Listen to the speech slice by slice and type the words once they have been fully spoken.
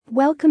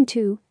Welcome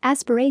to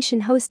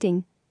Aspiration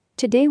Hosting.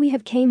 Today we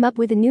have came up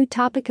with a new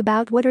topic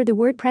about what are the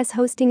WordPress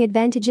hosting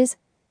advantages.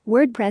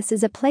 WordPress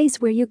is a place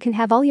where you can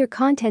have all your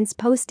contents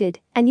posted,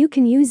 and you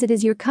can use it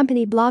as your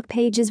company blog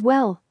page as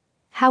well.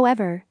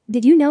 However,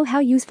 did you know how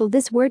useful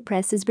this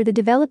WordPress is for the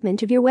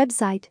development of your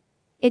website?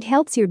 It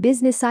helps your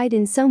business site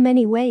in so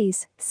many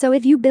ways, so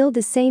if you build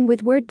the same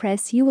with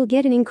WordPress you will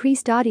get an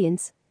increased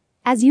audience.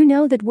 As you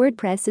know that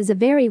WordPress is a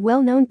very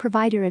well-known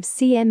provider of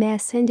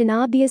CMS and an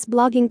obvious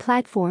blogging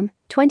platform,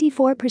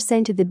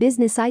 24% of the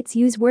business sites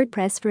use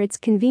WordPress for its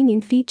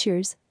convenient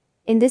features.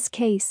 In this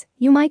case,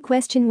 you might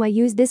question why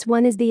use this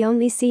one as the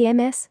only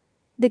CMS?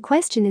 The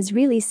question is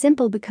really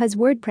simple because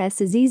WordPress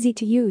is easy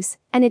to use,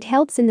 and it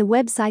helps in the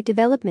website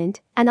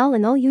development, and all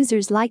in all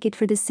users like it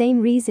for the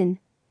same reason.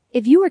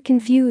 If you are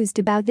confused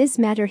about this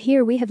matter,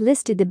 here we have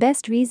listed the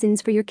best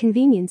reasons for your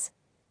convenience.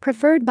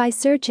 Preferred by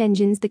search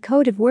engines, the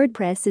code of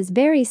WordPress is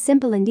very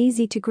simple and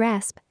easy to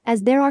grasp,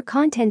 as there are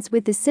contents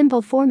with the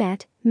simple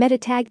format, meta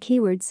tag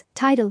keywords,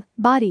 title,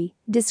 body,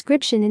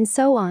 description and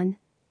so on.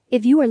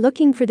 If you are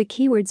looking for the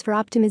keywords for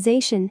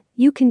optimization,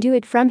 you can do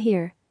it from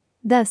here.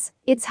 Thus,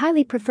 it's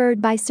highly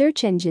preferred by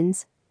search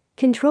engines.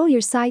 Control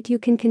your site. You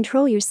can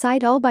control your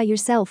site all by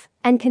yourself,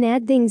 and can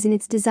add things in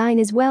its design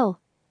as well.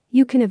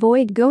 You can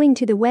avoid going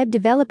to the web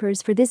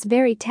developers for this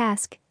very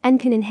task, and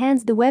can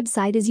enhance the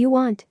website as you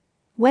want.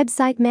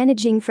 Website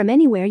managing from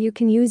anywhere. You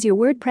can use your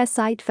WordPress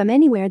site from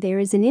anywhere there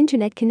is an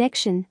internet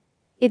connection.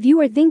 If you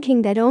are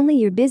thinking that only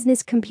your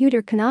business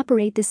computer can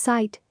operate the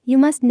site, you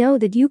must know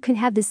that you can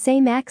have the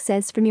same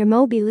access from your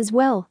mobile as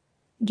well.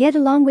 Get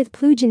along with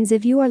plugins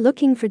if you are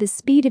looking for the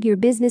speed of your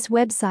business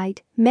website,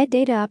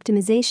 metadata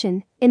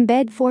optimization,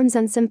 embed forms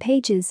on some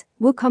pages,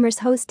 WooCommerce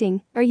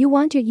hosting, or you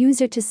want your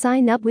user to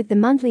sign up with the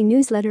monthly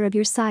newsletter of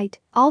your site,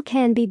 all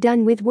can be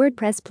done with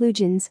WordPress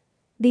plugins.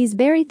 These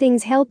very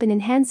things help in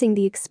enhancing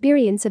the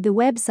experience of the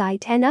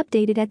website and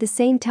update it at the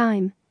same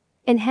time.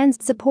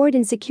 Enhanced support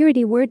and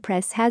security.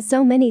 WordPress has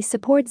so many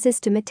support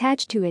systems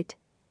attached to it.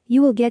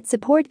 You will get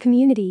support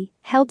community,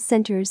 help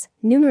centers,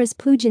 numerous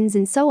plugins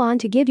and so on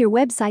to give your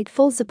website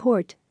full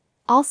support.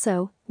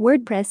 Also,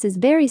 WordPress is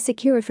very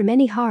secure from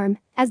any harm,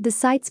 as the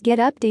sites get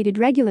updated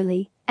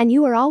regularly, and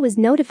you are always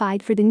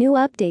notified for the new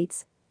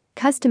updates.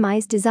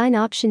 Customized design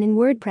option in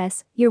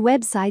WordPress. Your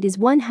website is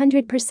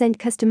 100%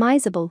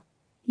 customizable.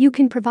 You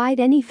can provide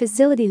any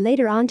facility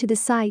later on to the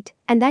site,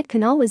 and that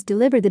can always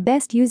deliver the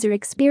best user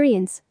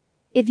experience.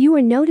 If you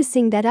are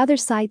noticing that other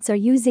sites are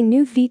using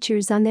new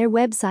features on their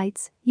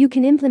websites, you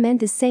can implement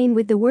the same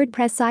with the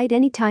WordPress site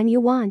anytime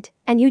you want,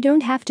 and you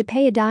don't have to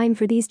pay a dime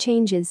for these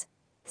changes.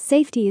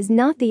 Safety is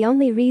not the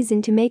only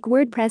reason to make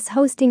WordPress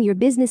hosting your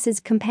business's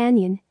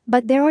companion,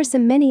 but there are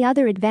some many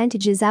other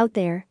advantages out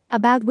there,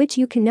 about which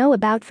you can know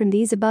about from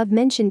these above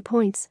mentioned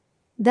points.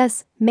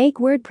 Thus, make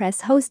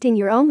WordPress hosting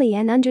your only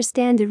and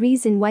understand the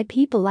reason why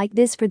people like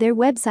this for their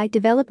website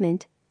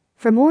development.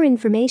 For more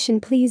information,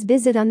 please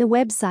visit on the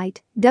website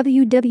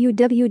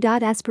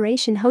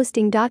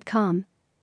www.aspirationhosting.com.